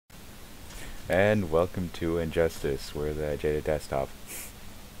And welcome to Injustice, we're the Jaded Desktop.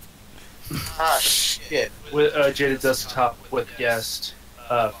 Ah, shit. With Jaded Desktop with guest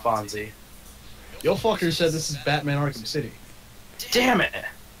Fonzie. Yo fucker said this is Batman Arkham City. Damn it!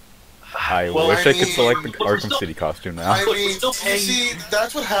 I Well, wish I I could mean, select the we're Arkham still- City costume now. I We're mean, still you paying- see,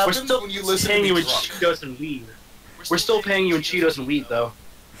 that's what We're happens still when you listen to paying me you in drunk. Cheetos and weed. We're still paying you in Cheetos and weed, though.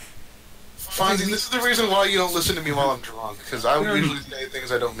 Fonzie, this is the reason why you don't listen to me while I'm drunk, because I usually say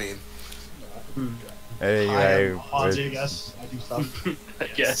things I don't mean. Anyway, Fonzie, I guess. I do stuff. I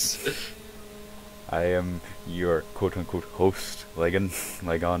guess. I am your quote-unquote host,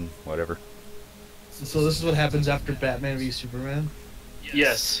 Legon, whatever. So this is what happens after Batman v Superman?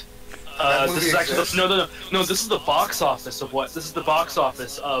 Yes. That This movie is actually exists? no. This is the box office of what? This is the box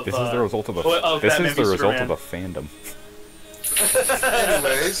office of. This is the result of a of this Batman is the v result Superman. of a fandom.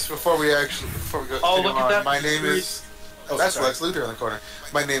 Anyways, before we go, Oh, look at that. my name is. Oh, that's sorry. Lex Luthor in the corner.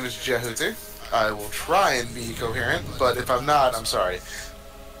 My name is Jehuter. I will try and be coherent, but if I'm not, I'm sorry.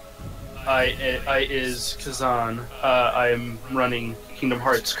 I is Kazan. I am running Kingdom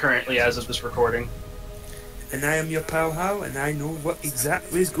Hearts currently as of this recording. And I am your pal Hal, and I know what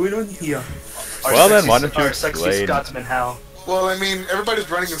exactly is going on here. Well then, why don't you Our sexy explain? Scotsman Hal. Well, I mean, everybody's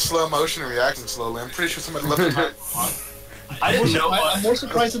running in slow motion and reacting slowly. I'm pretty sure somebody left behind. I didn't know. I'm more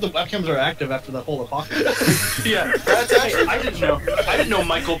surprised that the webcams are active after the whole apocalypse. Yeah, That's actually. I didn't know. I didn't know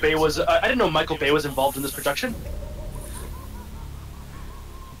Michael Bay was. I didn't know Michael Bay was involved in this production.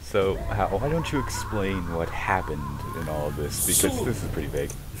 So, why don't you explain what happened in all of this? Because So- this is pretty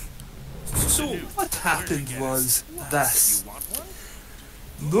big. So, what happened was this.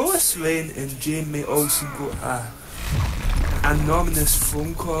 Lois Lane and Jamie Olsen got a anonymous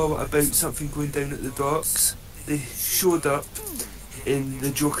phone call about something going down at the docks. They showed up and the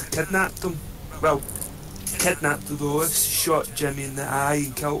Joker kidnapped them. Well, kidnapped Lois, shot Jimmy in the eye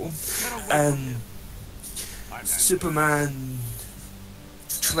and killed him. And Superman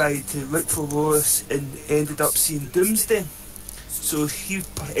tried to look for Lois and ended up seeing Doomsday. So he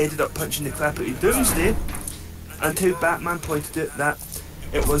ended up punching the crap out of Doomsday until Batman pointed out that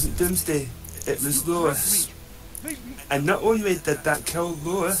it wasn't Doomsday, it was Lois. And not only did that kill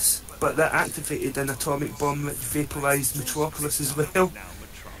Lois, but that activated an atomic bomb that vaporised Metropolis as well.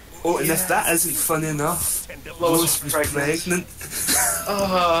 Oh, and if that isn't fun enough, Lois was pregnant.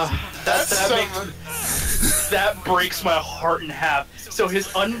 That's That breaks my heart in half. So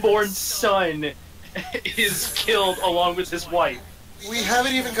his unborn son is killed along with his wife. We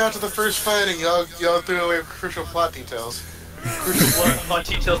haven't even got to the first fight, and y'all threw away crucial plot details. Crucial plot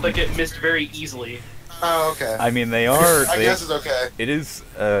details that get missed very easily. Oh, okay. I mean, they are. I guess it's okay. It is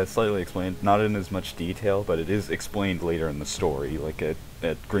slightly explained, not in as much detail, but it is explained later in the story, like at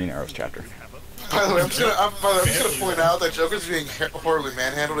Green Arrow's chapter. By the way, I'm just gonna point out that Joker's being horribly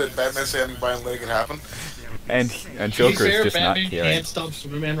manhandled, and Batman standing by and letting it happen. And To be Joker fair, is just not Batman caring. can't stop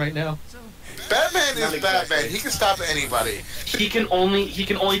Superman right now. Batman is Not exactly. Batman. He can stop anybody. He can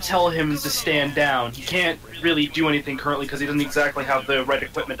only tell him to stand down. He can't really do anything currently because he doesn't exactly have the right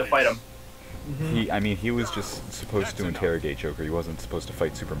equipment to fight him. He was just supposed to interrogate Joker. He wasn't supposed to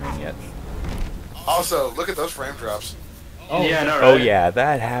fight Superman yet. Also, look at those frame drops. Oh, Yeah, no, right? Oh yeah,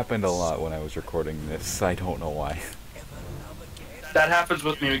 that happened a lot when I was recording this. I don't know why. That happens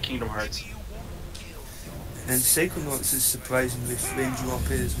with me with Kingdom Hearts. And Psychonauts is surprisingly fringe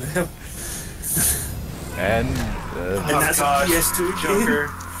OP as well. And And that's a gosh, PS2 game.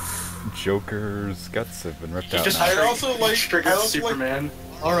 Joker. Joker's guts have been ripped He out. just now. I'd also like- triggered I'd also like- Superman.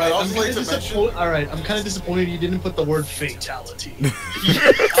 All right, I'd I'm also kind like of to mention- disappointed you didn't put the word fatality. I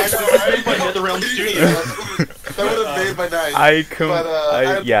know, Made by NetherRealm Studios. That would have made my night. I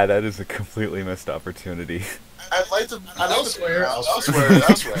I'd- yeah, that is a completely missed opportunity. I'd like to. Elsewhere. Elsewhere.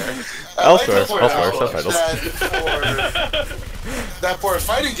 Elsewhere, point elsewhere, out subtitles. that for a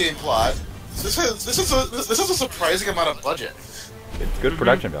fighting game plot, this is a surprising amount of budget. It's good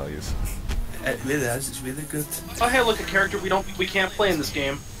production values. It really is, it's really good. Oh hey, look, a character we can't play in this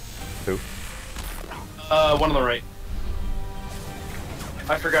game. Who? One on the right.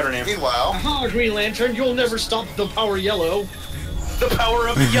 I forgot her name. Meanwhile, Aha, Green Lantern, you'll never stop the power yellow. The power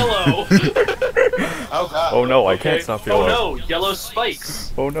of yellow. oh god. Oh no, I Okay. can't stop yellow. Oh no, yellow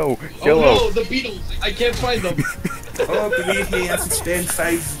spikes. Oh no, Oh yellow. no, the Beatles! I can't find them. Oh, believe me, I could spend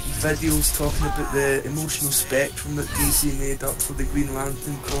 5 videos talking about the emotional spectrum that DC made up for the Green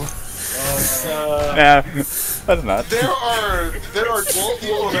Lantern Corps. Nah, that's not. There are two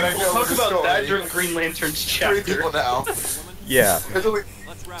people that I know We'll in talk the about story. that during Green Lantern's 3 chapter. people now. Yeah. There's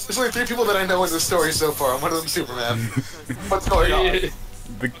only 3 people that I know in the story so far, and one of them Superman. What's going on?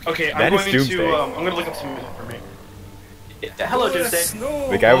 The, Okay, that I'm is going Doomsday. to I'm gonna look up some music for me. Hello, Doomsday. Snow.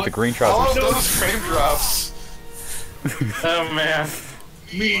 The guy with the green All of trousers. those frame drops. Oh man.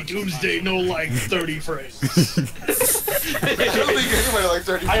 Me, Doomsday, no like 30 frames. I don't think anybody like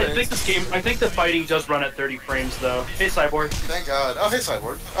 30 I frames. think this game. I think the fighting does run at 30 frames though. Hey, Cyborg. Thank God. Oh, hey,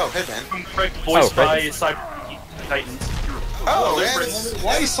 Cyborg. Oh, hey, man. Correct. Voiced Oh, by right. Cyber Titans. Oh, they're and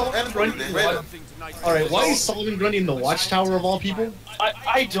Why is Solomon running? Alright, why is Solomon running the Watchtower of all people?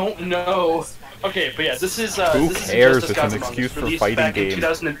 I don't know. Okay, but yeah, this is Who this is cares? Injustice It's an Gods Among Us, excuse for released fighting back in games.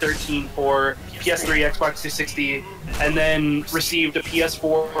 2013 for PS3, Xbox 360, and then received a PS4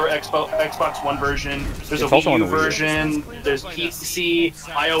 or Xbox One version. There's It's a also Wii on U the Wii U. version. There's PC,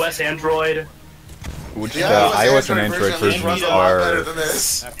 iOS, Android, Which the iOS and Android version versions runs a lot better are than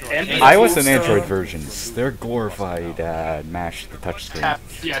this. and iOS and So- Android versions. They're glorified mash the touchscreen.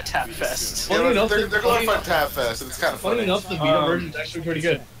 Tap Fest. Funny enough, They're funny glorified Tab Fest, and it's kind of funny funny. enough, the Vita version is actually pretty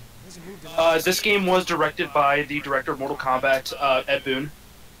good. This game was directed by the director of Mortal Kombat, Ed Boon.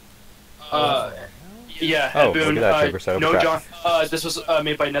 Yeah, Oh, Ed Boon. look at that, Paper Side of No, Crap. John. This was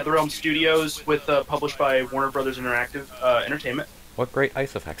made by NetherRealm Studios, with published by Warner Brothers Interactive Entertainment. What great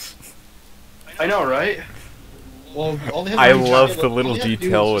ice effects. I know, right? Well, all they have I to do- love the all little they have to do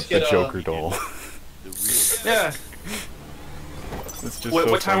detail is with the just get, Joker doll. Yeah. It's just What,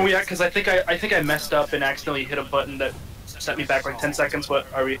 so what time are funny. we at? Because I think I messed up and accidentally hit a button that set me back like 10 seconds. What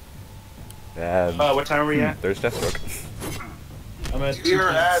are we? What time are we at? There's Deathstroke. I'm at We're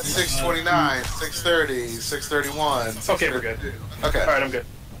at 6:29, 6:30, 6:31. Okay, we're good. Okay. All right, I'm good.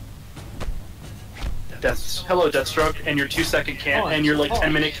 Hello, Deathstroke, and your 2-second and your like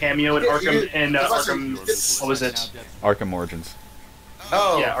 10-minute cameo in Arkham and Arkham. What was it? Arkham Origins.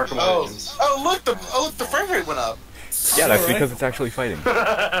 Oh, Yeah, Arkham oh, Origins. oh, look, the frame rate went up. Yeah, that's Alright. because it's actually fighting.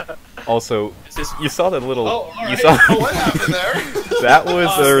 Also, Just- you saw that little. Oh, You alright. saw. Oh, what happened there? That was the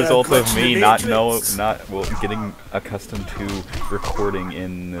Awesome. result of Glitch me in the Matrix. getting accustomed to recording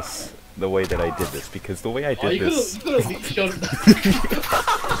in this the way that I did this, because the way I Oh, did you this. could have showed That's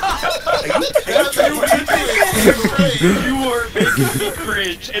what you did. You are making me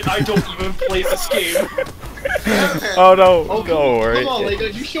cringe, and I don't even play this game. Oh no! Oh, Don't worry. Come on, Lego,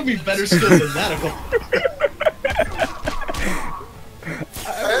 you showed me better skill than that.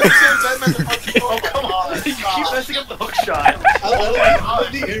 I understand that meant to punch you. Oh, come on. You keep messing up the hook shot. I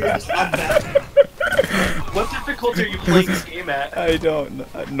like the areas I'm back. What difficulty are you playing this game at? I don't.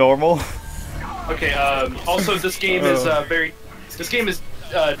 Normal. Okay, also this game is This game is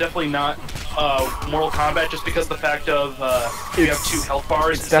definitely not Mortal Kombat, just because the fact of you have 2 health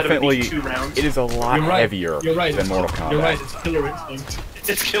bars It's instead of it being definitely. 2 rounds. It is a lot You're right. heavier You're right. than Mortal Kombat. You're right. It's Killer Instinct.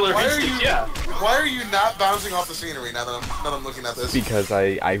 It's Killer Why are you? Instinct, yeah. Why are you not bouncing off the scenery now that I'm looking at this? Because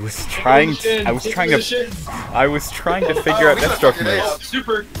I was trying to figure out we gotta Deathstroke fucking A moves. up.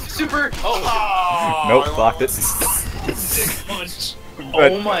 Super. Oh, Nope, I blocked it. Punch.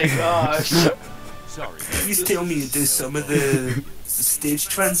 But- oh my gosh. Please tell me you do some of the stage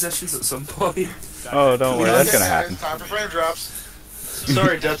transitions at some point. Oh, don't worry, that's gonna Okay, happen. Time for frame drops.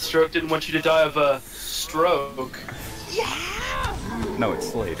 Sorry, Deathstroke, didn't want you to die of a stroke. No, it's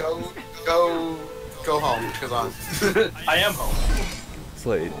Slade. Go home, because I'm. I am home.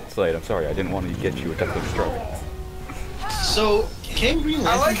 Slade, I'm sorry, I didn't want to get you a deathly stroke. So, can Green I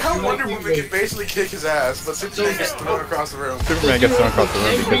Lantern like how do Wonder anything Woman can with- basically kick his ass, but Superman gets thrown across the room. Superman gets thrown across the room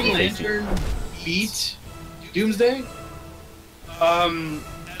Can because Green he's hasty. Lantern beat Doomsday?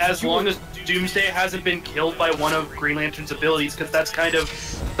 As long as Doomsday hasn't been killed by one of Green Lantern's abilities, because that's kind of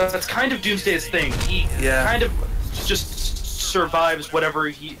Doomsday's thing. He Yeah. kind of just survives whatever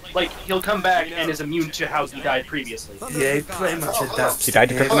he'll come back and is immune to how he died previously. Yeah, he pretty much adapts. He died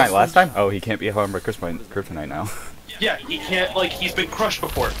to Kryptonite last time? Oh, he can't be harmed by Kryptonite now. Yeah, he can't, he's been crushed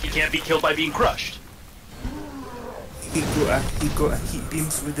before. He can't be killed by being crushed. He got a heat beam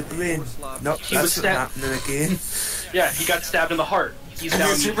through the brain. Nope, He was that's not stabbed- happening again. Yeah, he got stabbed in the heart. He's I down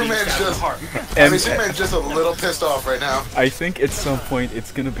mean, being Superman's stabbed in the just. heart. I mean, And Superman's just a little pissed off right now. I think at some point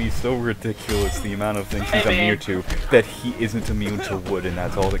it's gonna be so ridiculous the amount of things he's Hey, man. immune to that he isn't immune to wood and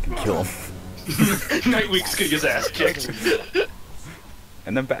that's all that can kill him. Nightwing's getting his ass kicked.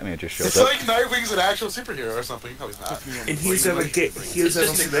 And then Batman just shows It's up. like Nightwing's an actual superhero or something. No, he's not. And here's a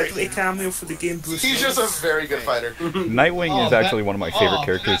celebrity cameo for the game Bruce He's just Willis. a very good fighter. Nightwing Oh, is actually one of my favorite oh,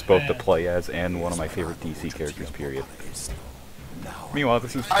 characters, both to Batman. play as and one of my favorite DC characters, period. Meanwhile,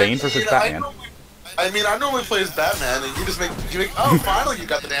 this is I Bane versus mean, Batman. I normally play as Batman, and you make. Oh, finally you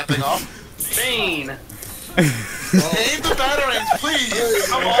got the damn thing off. Bane! Aim the batarangs, please.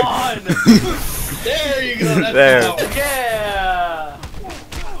 Come on! There you go. That's There. the power. Yeah!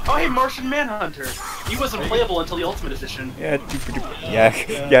 Oh, hey, Martian Manhunter. He wasn't playable until the Ultimate Edition. Yeah,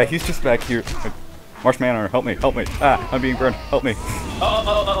 yeah, he's just back here. Marshman, help me, help me. Ah, I'm being burned. Help me.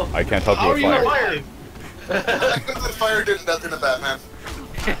 I can't help you with fire. Fire! The fire did nothing to Batman.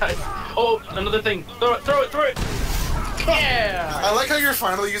 Oh, another thing. Throw it, throw it, throw it! Yeah! I like how you're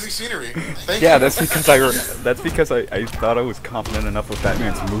finally using scenery. Thank Yeah, you. that's because I thought I was confident enough with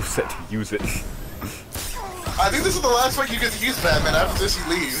Batman's moveset to use it. I think this is the last fight you get to use Batman. After this, he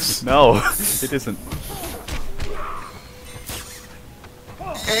leaves. No, it isn't.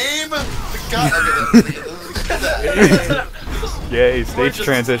 Aim the gun. Yay, We're stage just,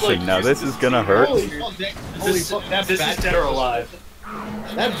 transition. like, Now this is gonna hurt. Holy fuck, that This is bat dead or alive.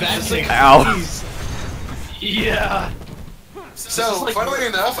 That bat thing. Ow. Jeez. Yeah! So, like- funnily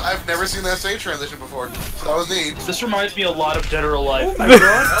enough, I've never seen that stage transition before. So that was neat. This reminds me a lot of Dead or Alive. And you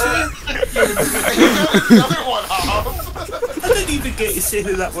got another one off. I didn't even get to say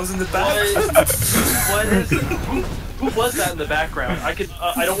who that was in the back. What is who was that in the background? I could.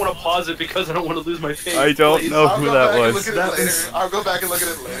 I don't want to pause it because I don't want to lose my face. I don't Please. know I'll who go that back and was. look at it That later. was- I'll go back and look at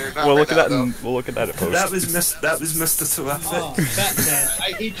it later. Not We'll right look at now, that though. and we'll look at that at post. That was Mr. Terrific. Oh, Batman,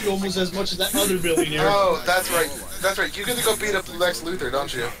 I hate you almost as much as that other billionaire. Oh, that's right. That's right. You get to go beat up Lex Luthor,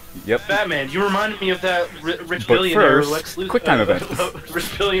 don't you? Yep. Batman, you reminded me of that rich But billionaire first, Lex Luthor. quick time event.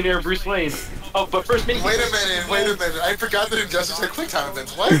 Rich billionaire Bruce Wayne. Oh, but first mini. Wait a minute. I forgot that Injustice had quick time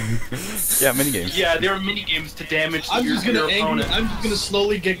events. What? Yeah, minigames. Yeah, there are mini games to damage I'm your, just gonna your opponent. I'm just gonna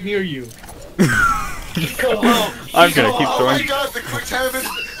slowly get near you. Go home. I'm gonna keep Oh my throwing. god, the quick time events.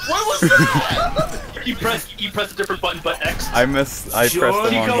 What was that? You press a different button, but X. I pressed the George, wrong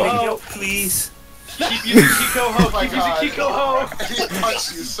can you button. help, please? Keep using Kiko Oh Ho. my Keep using god. Kiko Ho. He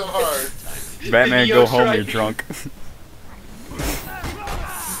punched you so hard. Batman, Yo, go home, strike. you're drunk.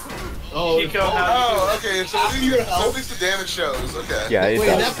 Oh, Kiko, how Oh, okay. So at least the damage shows. Okay. Yeah, it wait,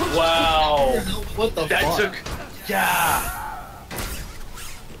 does. that puts Wow. what the That fuck? took. Yeah.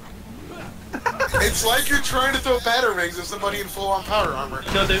 It's like you're trying to throw batarangs at somebody in full-on power armor.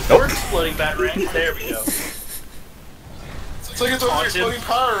 No, they were exploding Batarang. There we go. It's like you're throwing exploding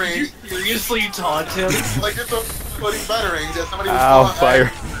power rings. Seriously, you taunt him? Like you're throwing exploding batarangs at somebody with Ow, full-on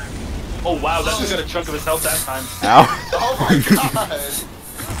fire. Oh wow, that took out a chunk of his health that time. Ow. Oh my god.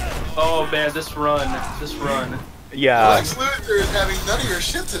 Oh man, this run. Yeah, Lex Luthor is having none of your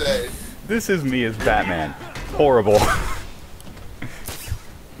shit today. this is me as Batman. Horrible.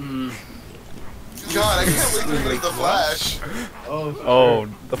 God, I can't wait to use the Flash. Oh,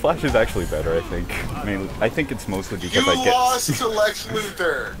 the Flash is actually better, I think. I mean, I think it's mostly because You I get... lost to Lex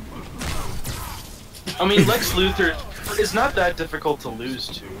Luthor. I mean, Lex Luthor is not that difficult to lose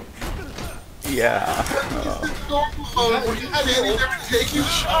to. Yeah. Oh, you had Andy never take you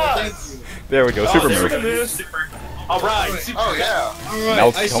shots. There we go, super there we move. go. Super. Alright, super. Oh yeah. Alright, Now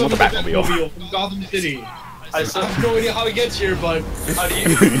it's I come with summoned the the Batmobile. Batmobile from Gotham City. I I saw, have no idea how he gets here, but how do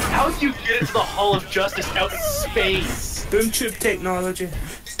you get into the Hall of Justice out in space? Boom tube technology.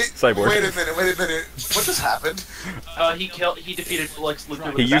 Cyborg. Wait a minute. What just happened? He defeated Lex Luthor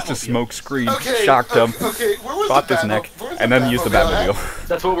with He the used a Batmobile. smoke screen, Okay. shocked him, Okay, where was popped the his Batmo- neck, where was and then used the at? Batmobile.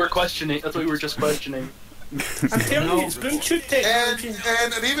 That's what we're questioning. That's what we were just questioning. I'm telling you, it's boom tube technology.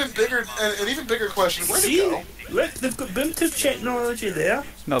 And an even bigger question. Where'd it See, go? look, they've got boom tube technology there.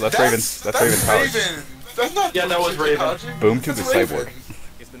 No, that's Raven's. That's Raven's powers. Raven. That's not. Yeah, that was Raven. technology. Boom tube That's is Raven.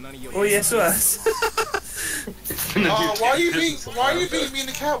 Cyborg. Oh yes, it was. Why are you being mean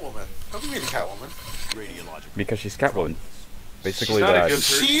to Catwoman? Don't be mean to Catwoman. Because she's Catwoman. Basically She's not a that. good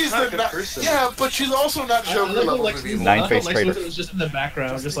person. She's not a the good not, person. yeah, but she's also not I Joker like level Lex of Luthor. evil. Nine-faced Lex traitor. Luthor was just in the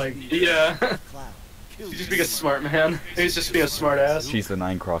background, just like Yeah. He's just being a smart man. He's just being a smart ass. She's the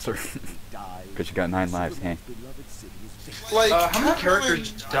 9 crosser. Because she got 9 lives, hey. Like How many Catwoman-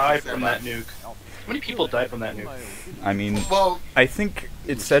 characters died from that nuke? How many people died from that nuke? I mean, Well, I think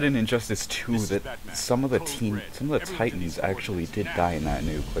it said in Injustice 2 that some of the Titans actually did die in that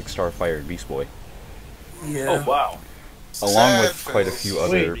nuke, like Starfire and Beast Boy. Yeah. Oh wow. Along sad with quite a few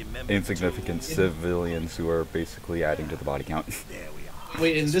other Wait. insignificant civilians who are basically adding to the body count.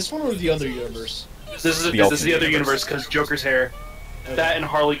 wait, in this one or the other universe? This is The the alternate other universe. universe because Joker's hair. That and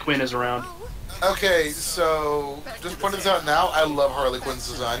Harley Quinn is around. okay, so just pointing this out now. I love Harley Quinn's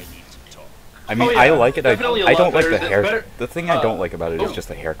design. I mean, Oh, yeah, I like it. I definitely a don't lot like the better hair. better- The thing I don't like about it is oh. just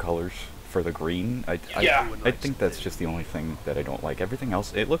the hair colors for the green. Yeah. I think that's just the only thing that I don't like. Everything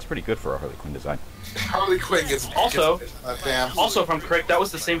else, it looks pretty good for a Harley Quinn design. Harley Quinn gets Also- damn. Also, if I'm correct, that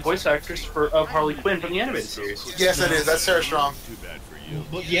was the same voice actress of Harley Quinn from the animated series. Yes, it is. That's Sarah Strong.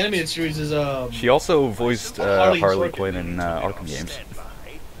 But the animated series is She also voiced Harley Harley Quinn. Quinn in Arkham games.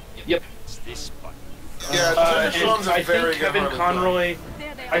 Yep. Yeah, Sarah And Strong's a I very think good Kevin Harley Quinn. Conroy.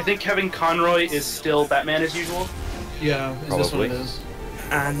 I think Kevin Conroy is still Batman as usual. yeah, is this what it Probably. is?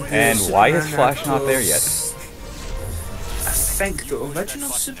 And why is Flash not there yet? I think the original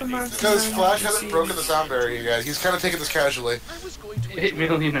Superman. Because Flash hasn't broken the sound barrier yet. He's kind of taking this casually. 8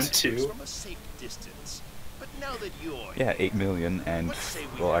 million and 2. Yeah, 8 million and,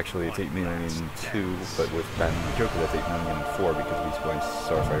 well, actually it's 8 million 2, but with Batman and Joker that's 8 million 4 because Beast Boy and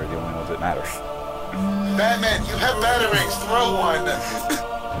Starfire are the only ones that matter. Batman, you have batarangs. Throw one.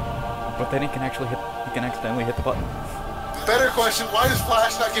 But then he can accidentally hit the button. Better question: why is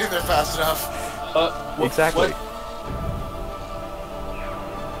Flash not getting there fast enough? Exactly.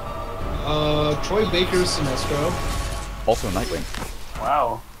 Troy Baker Sinestro. Also Nightwing.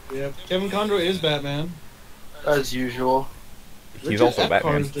 Wow. Yep. Kevin Conroy is Batman. As usual. He's Richard also Epcar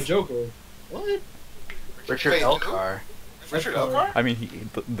Batman. is the Joker. What? Richard Wait, Elcar. Richard Elcar. Elcar? I mean,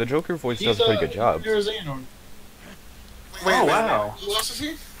 the Joker voice does a pretty good job. Here's Xehanort. Wait, Oh, wait, wow. who else is he?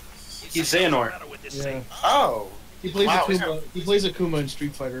 He's Xehanort. Yeah. Oh, He plays Wow, he's Akuma. He plays Akuma in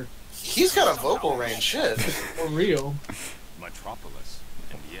Street Fighter. he's got a vocal range. Shit. For real. Metropolis,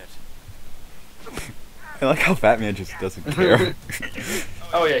 and yet. I like how Batman just doesn't care.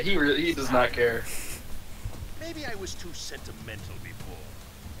 Oh yeah, he does not care. Maybe I was too sentimental before.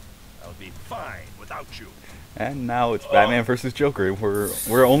 I'll be fine without you. And now it's Batman versus Joker.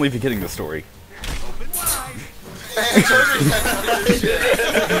 We're only beginning the story.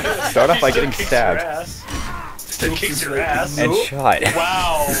 Start off by getting stabbed Still kicks your ass. and shot.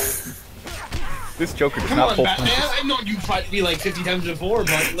 Wow. This Joker does Come not on, pull Batman. punches. I know you fought me like 50 times before,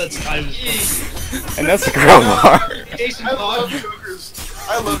 but let's time it. And that's the crowbar. Jason I love Todd. Joker's.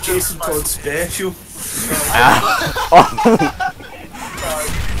 I love Jason Joker's. Todd special.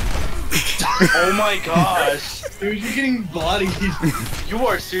 Oh my gosh. Dude, you're getting bodied. You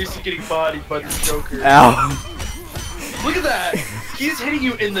are seriously getting bodied by this Joker. Ow. Look at that. He's hitting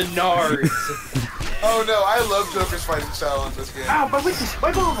you in the nards. Oh no, I love Joker's fighting style in this game. Ow, my witness,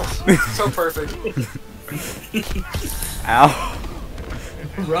 my balls. So perfect. Ow.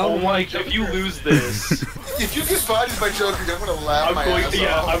 Oh my god, if you lose this, If you get bodied by Joker, I'm gonna laugh I'm my going ass to,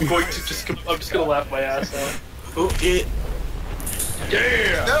 yeah, off. I'm just gonna laugh my ass off. Oh, yeah.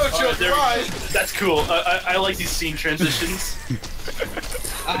 Yeah! No, Alright, Joker, there we go. why? That's cool. I like these scene transitions.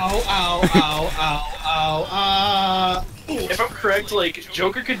 Ow, ow, ow, ow, ow, ah. If I'm correct, like,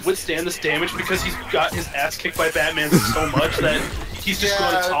 Joker could withstand this damage because he's got his ass kicked by Batman so much that he's just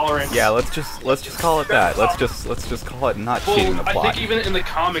going to tolerance. Yeah, let's just call it that. Let's just call it not cheating the Well, I plot. think even in the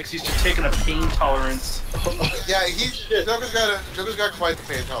comics, he's just taking a pain tolerance. Yeah, Joker's got quite the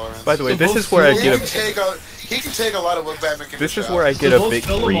pain tolerance. By the way, So this both is where I he get can a. take a lot of what Batman can This dish is out. where I get So a both bit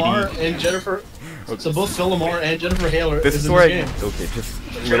Phil greedy. Lamar and Jennifer. So both Phil Lamar and Jennifer Hale are This is is in where I this game. okay, just a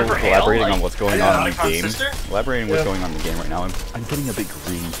little Jennifer Hale, elaborating like, on what's going yeah, on in the Icon's game. sister? Elaborating what's Yeah. going on in the game right now. I'm getting a bit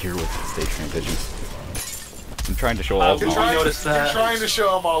greedy here with the stage transitions. I'm trying to show all of You're them. trying- noticed that. You're trying to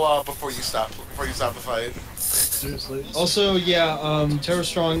show them all off before you stop the fight. Seriously. Also, yeah, Tara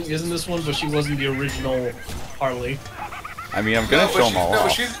Strong is in this one, but she wasn't the original Harley. I mean, I'm gonna show them all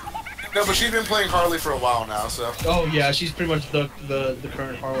off. No, but she's been playing Harley for a while now, so. Oh yeah, she's pretty much the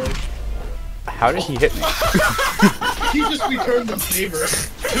current Harley. How did he hit me? He just returned the favor.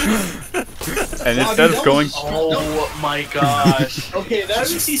 And instead of going, Oh my gosh. Okay,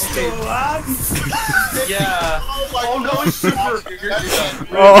 that's He's still alive. Yeah. Oh no, it's super. You're done.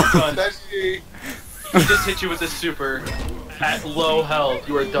 Oh. You're done. That's He just hit you with this super. At low health,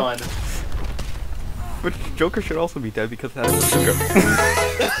 you are done. but Joker should also be dead because that's Joker.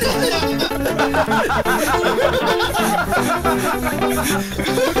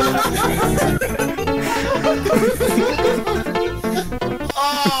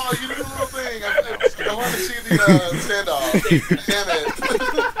 Oh, you did a little thing. I want to see the standoff. Damn it.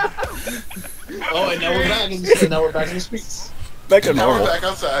 Oh, and now we're back in the streets. Back to Now we're normal. back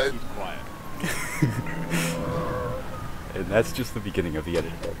outside. And that's just the beginning of the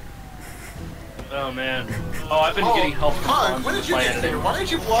editing. Oh man. Oh, I've been getting help from Han, when did you my get here? editing. Why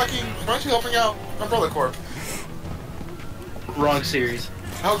aren't you helping out Umbrella Corp? Wrong series.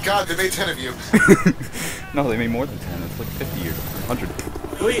 Oh god, they made 10 of you. No, they made more than 10. It's like 50 or 100.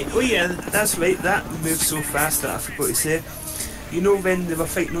 Oh yeah, that's right. That moved so fast that I forgot to say. You know when they were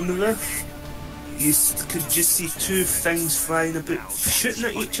fighting on the roof? Could just see two things flying about, shooting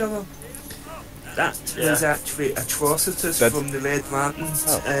at each other. That was actually Atrocitus That's- from the Red Lanterns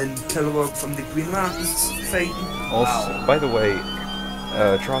and Kilowog from the Green Lanterns fighting. Also, by the way,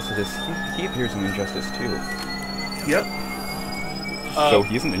 Atrocitus, he appears in Injustice 2. Yep. So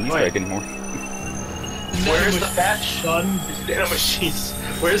he isn't an Easter egg anymore. Where's the fat Done. Nano machines?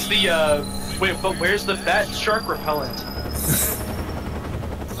 Where's the wait? But where's the fat shark repellent?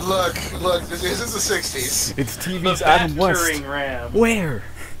 Look, this is the 60s. It's The TV's Adam West. battering ram. Where?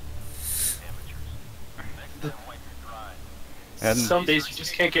 And Some days you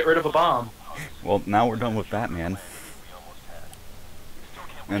just can't get rid of a bomb. well, now we're done with Batman.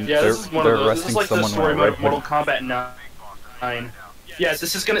 And Yeah, they're, this is one they're of those. This arresting is like the someone story right mode of when- Mortal Kombat 9. Yeah,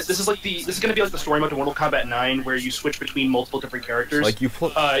 this is gonna be like the story mode of Mortal Kombat 9, where you switch between multiple different characters. Like you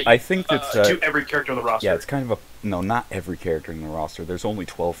flip. I think it's to every character on the roster. yeah, it's kind of a no, not every character in the roster. There's only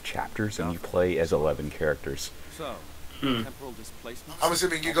 12 chapters, and you play as 11 characters. So, Hmm. temporal displacement. I'm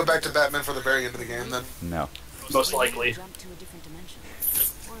assuming you go back to Batman for the very end of the game, then. No. Most likely. Jump to a different dimension.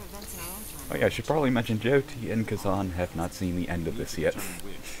 Or events in our own Oh time. yeah, I should probably mention Joe T and Kazan have not seen the end of this yet.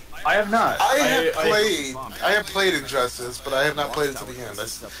 I have not. I have played Injustice, but I have not played it to the end.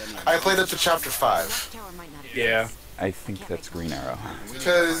 I played up to chapter 5. Tower might not Yeah. I think that's Green Arrow.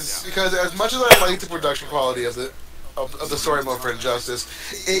 Because as much as I like the production quality of the story mode for Injustice,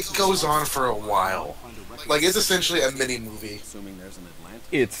 it goes on for a while. Like, it's essentially a mini movie. Assuming there's an Atlantis.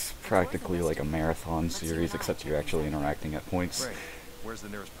 It's practically like a marathon series, except you're actually interacting at points. Great. Where's the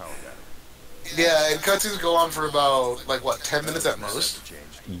nearest power gather? Yeah, and cutscenes go on for about, like, what, 10 minutes at most?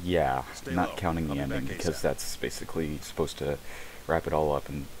 Yeah, not counting the ending, because that's basically supposed to wrap it all up,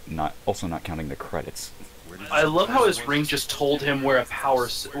 and also not counting the credits. I love how his ring just told him where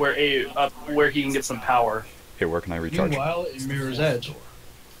where he can get some power. Hey, where can I recharge? Meanwhile, in Mirror's Edge.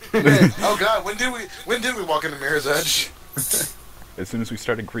 Oh god, when did we walk into Mirror's Edge? As soon as we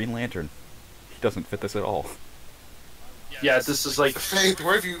started Green Lantern. He doesn't fit this at all. Yeah, this is like Faith,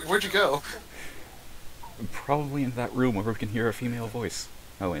 where'd you go? Probably in that room where we can hear a female voice.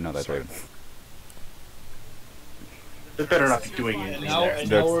 Oh wait, no, that's Raven. they better not be doing And anything now, there. and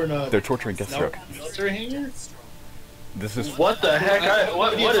now we're in a They're torturing now Deathstroke. military hangar. This is What the heck?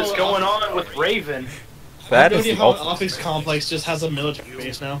 What is going on with Raven? that I is have the no idea how an ultimate. office complex just has a military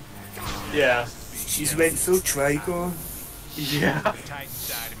base now. Yeah. She's went so Trigon. Yeah.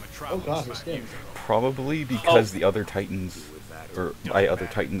 Oh god, her skin. Probably because the other Titans, or by other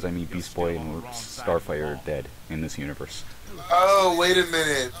Titans I mean Beast Boy and Starfire, are dead in this universe. Oh, wait a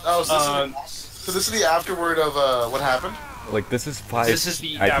minute. Oh, Um, so this is the afterword of what happened? Like this is 5. This is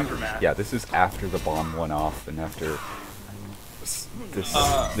the I think- aftermath. Yeah, this is after the bomb went off and after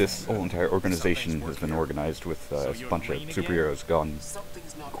this whole entire organization has been organized with a bunch of superheroes gone,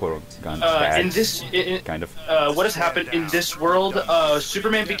 gone bad. in this, kind of. what has happened in this world?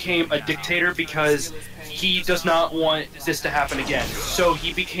 Superman became a dictator because he does not want this to happen again. So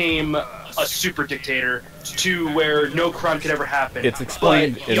he became a super dictator to where no crime could ever happen. It's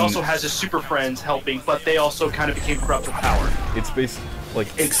explained But he in- also has his super friends helping, but they also kind of became corrupt with power. It's basically like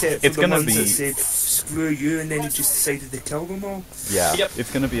Except for it's the gonna ones be that said, screw you, and then he just decided to kill them all. yeah. Yep.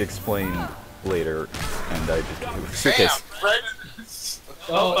 It's gonna be explained later, and I just Bam! suitcase Right?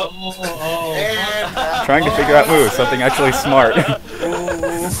 Oh. trying to figure out moves, something actually smart.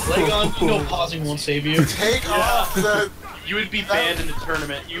 Legon, you know pausing won't save you. Take off the... You would be banned in the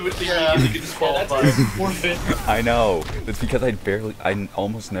tournament. You would Yeah. immediately get disqualified. Forfeit. I know. It's because I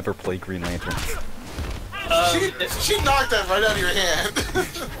almost never play Green Lantern. She knocked that right out of your hand.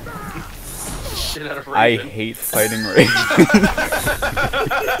 Shit out of I Raven. hate fighting Raven.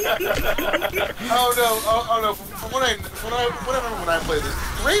 Oh no! From what I remember when I played this,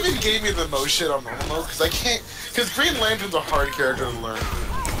 Raven gave me the most shit on normal mode because I can't. Because Green Lantern's a hard character to learn.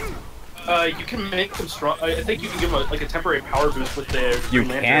 You can make them strong. I think you can give him a temporary power boost with the You Green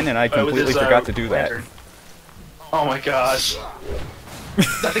Lantern, can, and I with completely his, forgot to do that. lantern. Oh my gosh! I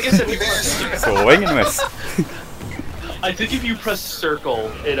think I said you press. Swing and miss. I think if you press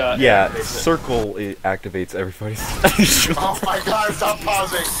circle, it Yeah, activates it. circle it activates everybody's. Oh my god! Stop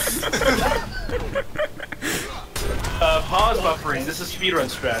pausing. Pause buffering. This is speedrun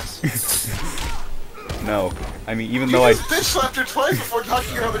stress. No, I mean even You though I just bitch slapped her twice before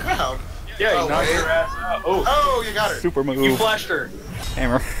knocking her on the ground. Yeah, Oh, you knocked wait. her ass out. Oh, Oh, you got her. super you move flashed her.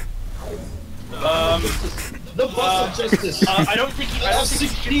 hammer. The bus of justice. I don't think. I don't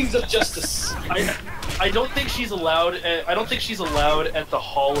think. 16s of justice. I don't think she's allowed. I don't think she's allowed at the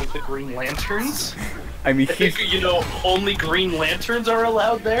Hall of the Green Lanterns. I mean I think he's. only Green Lanterns are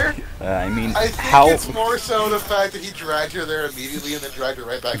allowed there. I mean I think how? it's more so the fact that he dragged her there immediately and then dragged her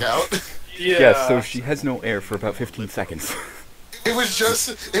right back out. Yeah. Yeah, so she has no air for about 15 seconds. It was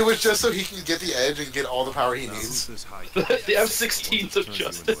just so he can get the edge and get all the power he needs. the F-16s of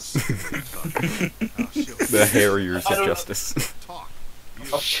justice. The Harriers I of don't- Justice.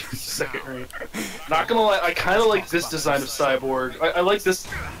 Oh, second rate. Not gonna lie, I kind of like this design of Cyborg. I like this.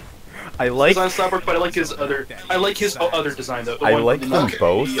 I like design style work, but I like his other. I like his other design though. The I one like from them the-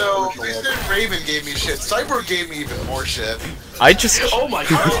 both. So, original they one. said Raven gave me shit. Cyborg gave me even more shit. I just Oh my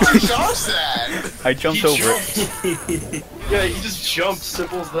How god! did you dodge that? I jumped He over it. jumped. Yeah, he just jumped.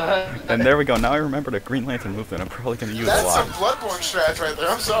 Simple as that. And there we go. Now I remember the Green Lantern move that I'm probably gonna use a That's lot. some Bloodborne strats right there.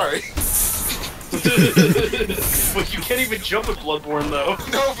 I'm sorry. But you can't even jump with Bloodborne though.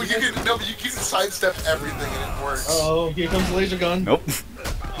 No, but you can sidestep everything and it works. Oh, here comes the laser gun. Nope.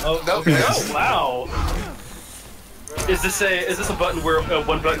 Oh, No, okay. no. Oh wow! Is this a button where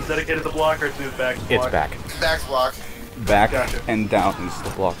one button's dedicated to block, or it's moved back? To It's block? back. Back block. Back Gotcha. and down is to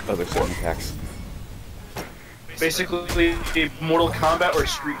block other certain attacks. Basically, Mortal Kombat or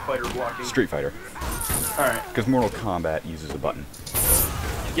Street Fighter blocking. Street Fighter. All right. Because Mortal Kombat uses a button.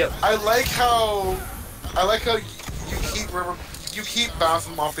 Yep. I like how you keep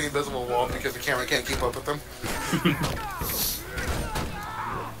bouncing them off the invisible wall because the camera can't keep up with them.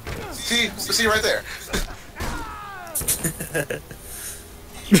 see right there.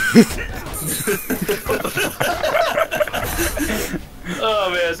 Oh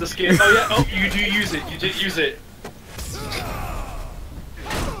man, it's this game. Oh yeah. Oh, you do use it. You did use it.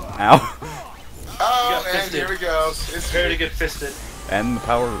 Ow. Oh, got and fisted. here we go. It's Very good fisted. And the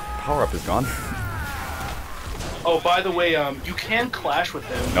power up is gone. Oh, by the way, you can clash with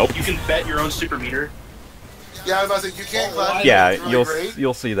him. Nope. You can bet your own super meter. Yeah, I was about to say you can't clash. Yeah, it's really great.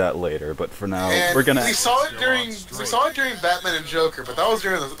 you'll see that later, but for now And we're gonna we saw it during Batman and Joker, but that was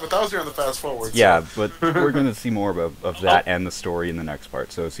during the fast forward. yeah, but we're gonna see more of that and the story in the next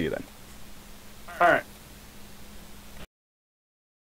part. So see you then. All right.